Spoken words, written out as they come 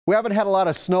We haven't had a lot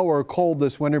of snow or cold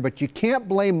this winter, but you can't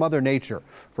blame Mother Nature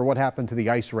for what happened to the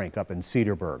ice rink up in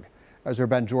Cedarburg. As our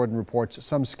Ben Jordan reports,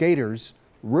 some skaters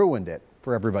ruined it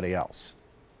for everybody else.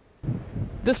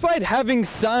 Despite having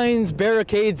signs,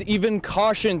 barricades, even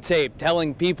caution tape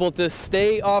telling people to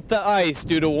stay off the ice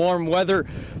due to warm weather,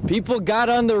 people got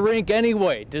on the rink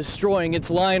anyway, destroying its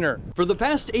liner. For the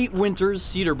past 8 winters,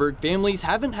 Cedarburg families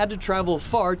haven't had to travel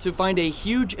far to find a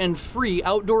huge and free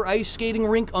outdoor ice skating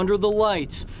rink under the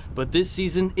lights. But this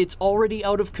season, it's already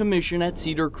out of commission at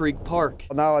Cedar Creek Park.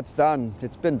 Now it's done.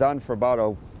 It's been done for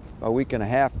about a week and a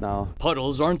half now.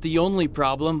 Puddles aren't the only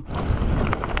problem.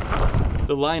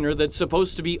 The liner that's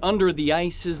supposed to be under the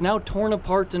ice is now torn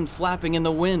apart and flapping in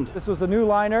the wind. This was a new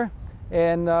liner,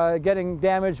 and getting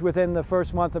damaged within the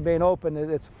first month of being open,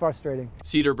 it's frustrating.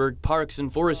 Cedarburg Parks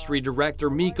and Forestry Director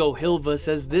Mikko Hilva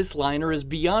says this liner is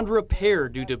beyond repair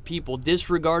due to people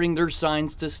disregarding their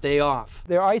signs to stay off.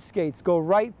 Their ice skates go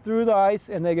right through the ice,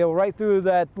 and they go right through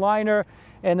that liner,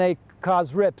 and they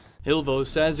cause rips. Hilvo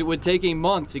says it would take a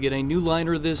month to get a new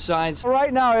liner this size.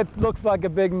 Right now it looks like a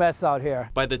big mess out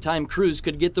here. By the time crews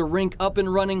could get the rink up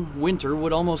and running, winter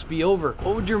would almost be over.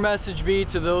 What would your message be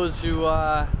to those who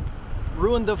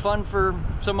ruined the fun for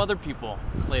some other people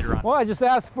later on? Well, I just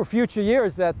ask for future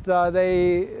years that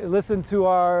they listen to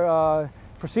our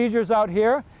procedures out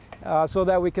here so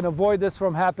that we can avoid this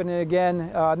from happening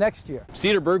again next year.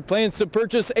 Cedarburg plans to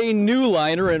purchase a new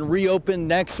liner and reopen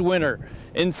next winter.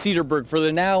 In Cedarburg for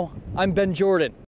the Now, I'm Ben Jordan.